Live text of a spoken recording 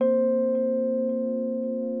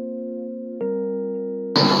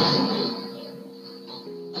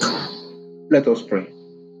Let us pray.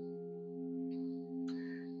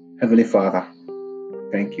 Heavenly Father,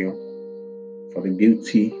 thank you for the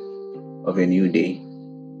beauty of a new day.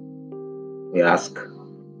 We ask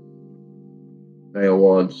that your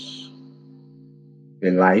words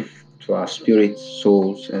be life to our spirits,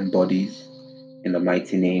 souls, and bodies in the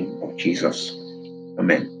mighty name of Jesus.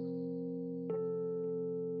 Amen.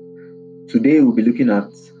 Today we'll be looking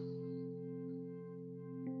at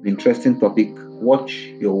an interesting topic: watch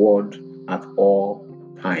your word at all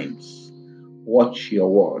times. Watch your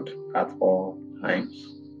word at all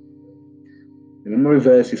times. The memory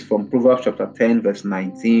verse is from Proverbs chapter 10, verse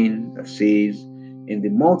 19, that says, "In the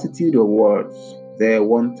multitude of words there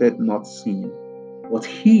wanted not sin, but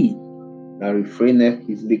he that refraineth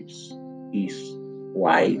his lips is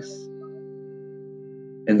wise."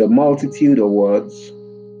 In the multitude of words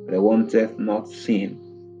there wanteth not sin,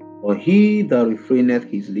 but he that refraineth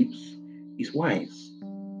his lips is wise.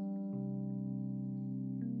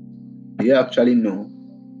 Do you actually know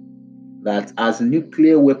that as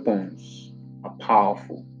nuclear weapons are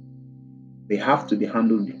powerful, they have to be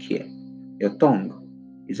handled with care? Your tongue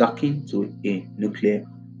is akin to a nuclear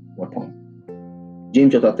weapon.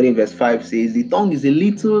 James chapter 3 verse 5 says, "The tongue is a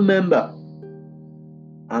little member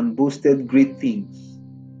and boasted great things."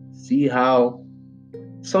 See how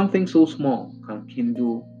something so small can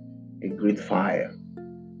kindle a great fire.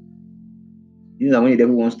 You know that when the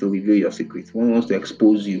devil wants to reveal your secrets, when he wants to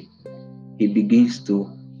expose you, he begins to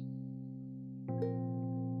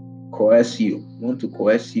coerce you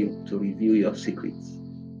to reveal your secrets.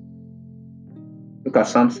 Look at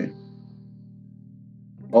Samson.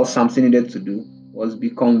 All Samson needed to do was be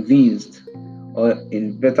convinced, or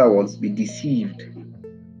in better words, be deceived,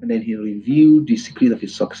 and then he revealed the secret of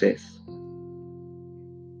his success.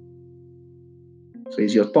 So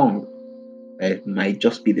it's your tongue that might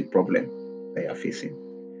just be the problem that you're facing.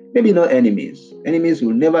 Maybe not enemies. Enemies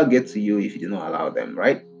will never get to you if you do not allow them,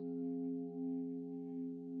 right?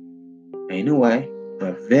 And you know why?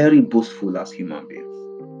 We're very boastful as human beings.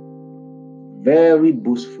 Very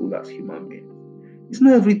boastful as human beings. It's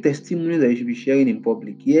not every testimony that you should be sharing in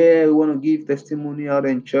public. Yeah, we want to give testimony out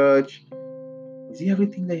in church. Is it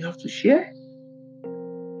everything that you have to share?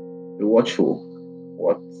 Be watchful.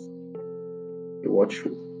 Be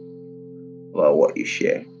watchful about what you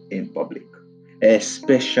share in public,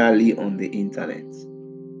 especially on the internet.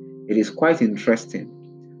 It is quite interesting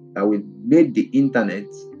that we've made the internet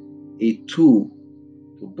a tool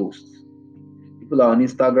to boast. People are on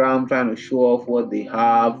Instagram trying to show off what they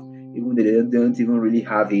have, even though they don't even really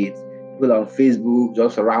have it. People are on Facebook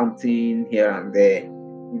just ranting here and there.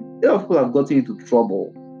 A lot of people have gotten into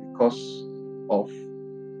trouble because of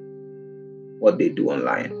what they do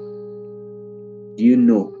online. Do you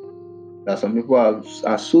know that some people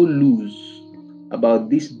are so loose about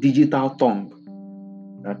this digital tongue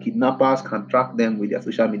that kidnappers can track them with their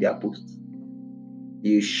social media posts?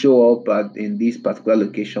 You show up in this particular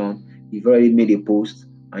location, you've already made a post,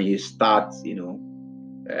 and you start,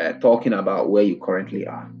 talking about where you currently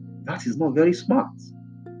are. That is not very smart.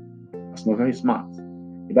 That's not very smart.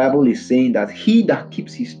 The Bible is saying that he that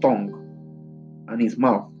keeps his tongue and his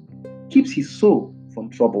mouth keeps his soul from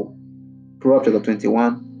trouble. Proverbs chapter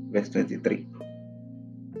 21, verse 23.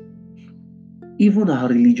 Even our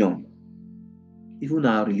religion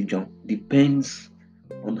depends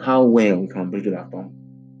on how well we can bridle our tongue.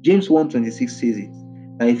 James 1:26 says it,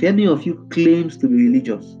 that if any of you claims to be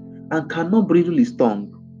religious and cannot bridle his tongue,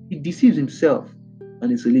 he deceives himself and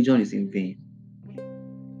his religion is in vain.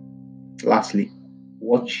 Lastly,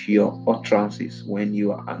 watch your utterances when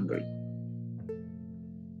you are angry.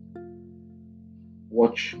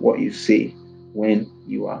 Watch what you say when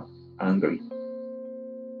you are angry.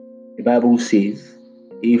 The Bible says,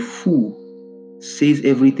 a fool says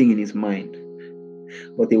everything in his mind,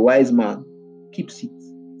 but a wise man keeps it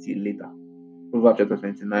till later. Proverbs chapter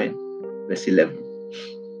 29, verse 11.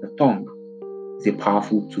 The tongue is a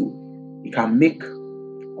powerful tool. It can make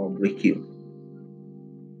or break you.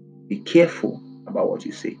 Be careful about what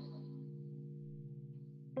you say.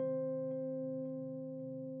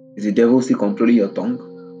 Is the devil still controlling your tongue?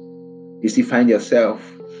 You still find yourself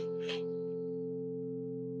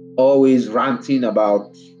always ranting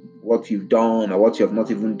about what you've done or what you have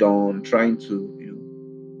not even done, trying to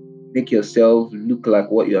make yourself look like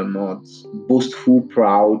what you are not, boastful,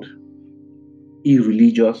 proud,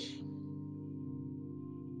 irreligious,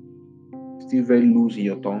 still very loose in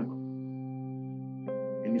your tongue?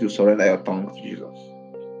 You need to surrender your tongue to Jesus.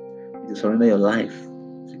 You need to surrender your life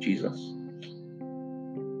to Jesus.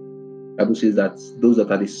 The Bible says that those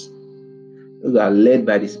that are led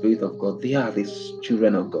by the Spirit of God, they are the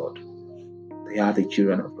children of God. They are the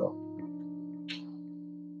children of God.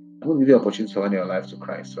 I'm going to give you an opportunity to surrender your life to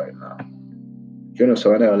Christ right now. If you want to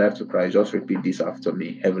surrender your life to Christ, just repeat this after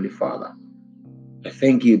me. Heavenly Father, I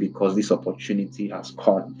thank you because this opportunity has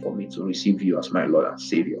come for me to receive you as my Lord and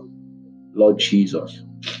Savior. Lord Jesus,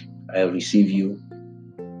 I receive you.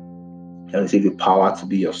 I receive the power to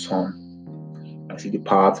be your son. I receive the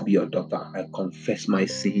power to be your daughter. I confess my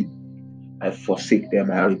sin. I forsake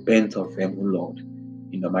them. I repent of them, O Lord,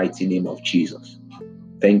 in the mighty name of Jesus.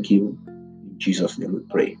 Thank you. In Jesus' name we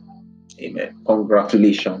pray. Amen.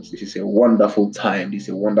 Congratulations. This is a wonderful time. This is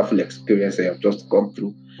a wonderful experience that you have just gone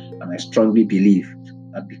through. And I strongly believe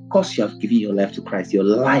that because you have given your life to Christ, your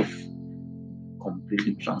life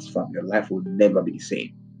completely transformed. Your life will never be the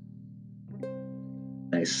same.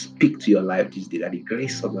 I speak to your life this day that the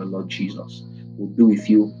grace of the Lord Jesus will be with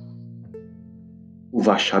you,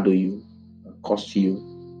 overshadow you, and cause you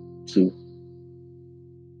to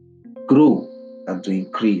grow and to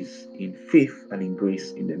increase in faith and in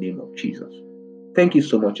grace in the name of Jesus. Thank you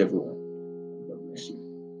so much, everyone. God bless you.